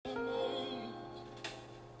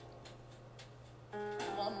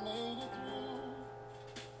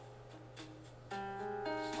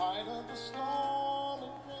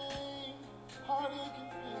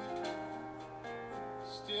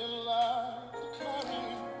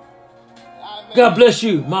God bless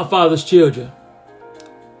you, my father's children.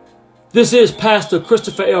 This is Pastor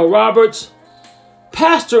Christopher L. Roberts,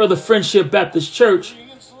 pastor of the Friendship Baptist Church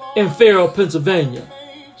in Fairhope, Pennsylvania.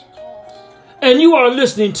 And you are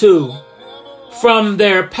listening to From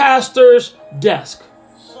Their Pastor's Desk.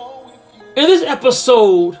 In this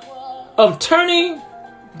episode of Turning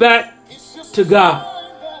Back to God,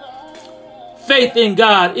 faith in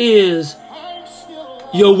God is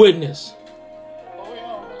your witness.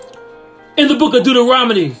 In the book of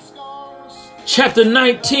Deuteronomy, chapter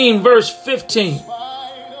 19, verse 15,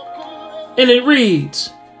 and it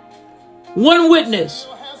reads, "One witness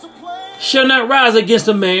shall not rise against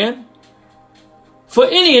a man for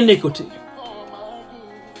any iniquity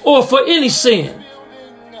or for any sin.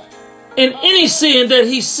 And any sin that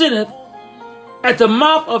he sinneth at the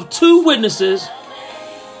mouth of two witnesses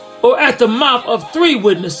or at the mouth of three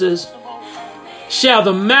witnesses shall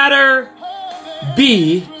the matter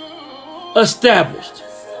be established."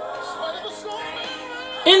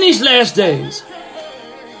 In these last days,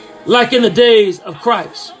 like in the days of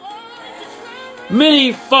Christ,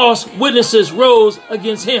 many false witnesses rose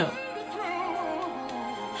against him.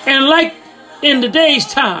 And like in today's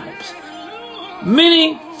times,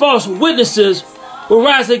 many false witnesses will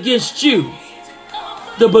rise against you,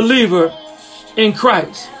 the believer in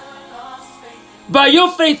Christ. By your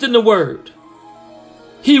faith in the word,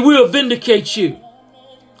 he will vindicate you,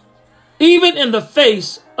 even in the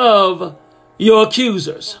face of your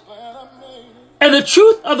accusers. And the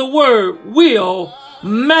truth of the word will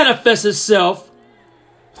manifest itself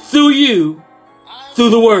through you, through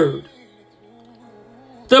the word.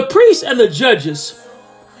 The priests and the judges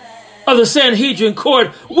of the Sanhedrin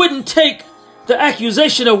court wouldn't take the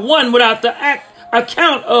accusation of one without the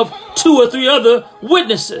account of two or three other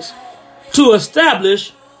witnesses to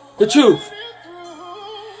establish the truth.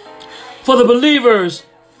 For the believers,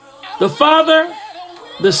 the Father,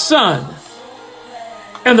 the Son,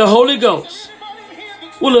 and the Holy Ghost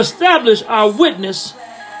will establish our witness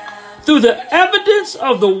through the evidence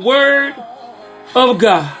of the Word of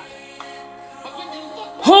God.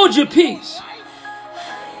 Hold your peace,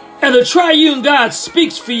 and the triune God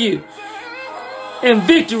speaks for you, and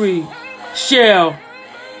victory shall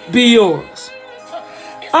be yours.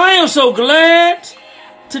 I am so glad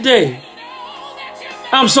today.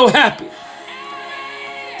 I'm so happy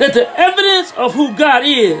that the evidence of who God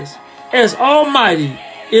is as Almighty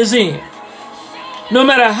is in. No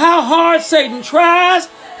matter how hard Satan tries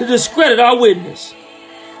to discredit our witness,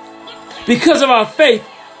 because of our faith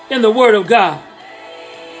in the Word of God,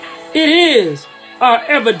 it is our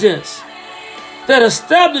evidence that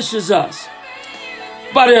establishes us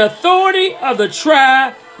by the authority of the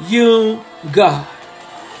triune God.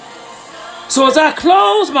 So as I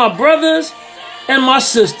close, my brothers and my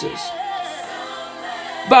sisters,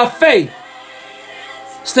 by faith,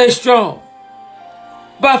 stay strong.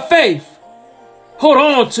 By faith, hold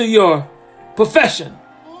on to your profession.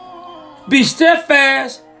 Be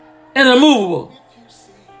steadfast and immovable,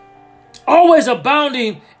 always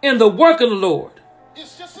abounding in the work of the Lord,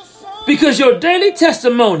 because your daily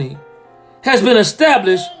testimony has been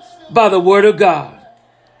established by the Word of God.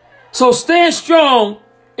 So stand strong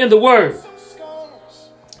in the Word.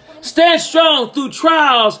 Stand strong through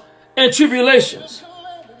trials and tribulations.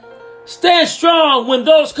 Stand strong when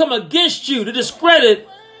those come against you to discredit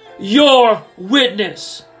your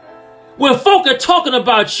witness. When folk are talking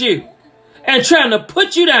about you and trying to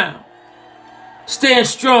put you down, stand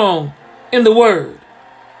strong in the Word.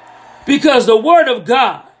 Because the Word of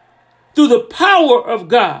God, through the power of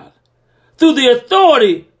God, through the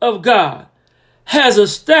authority of God, has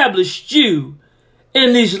established you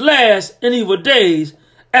in these last and evil days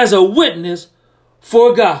as a witness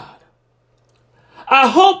for God. I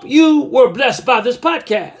hope you were blessed by this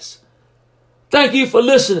podcast. Thank you for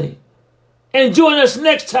listening. And join us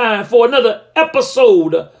next time for another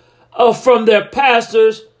episode of From Their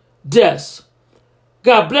Pastor's Desk.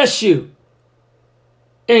 God bless you.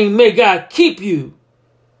 And may God keep you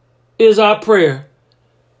is our prayer.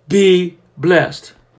 Be blessed.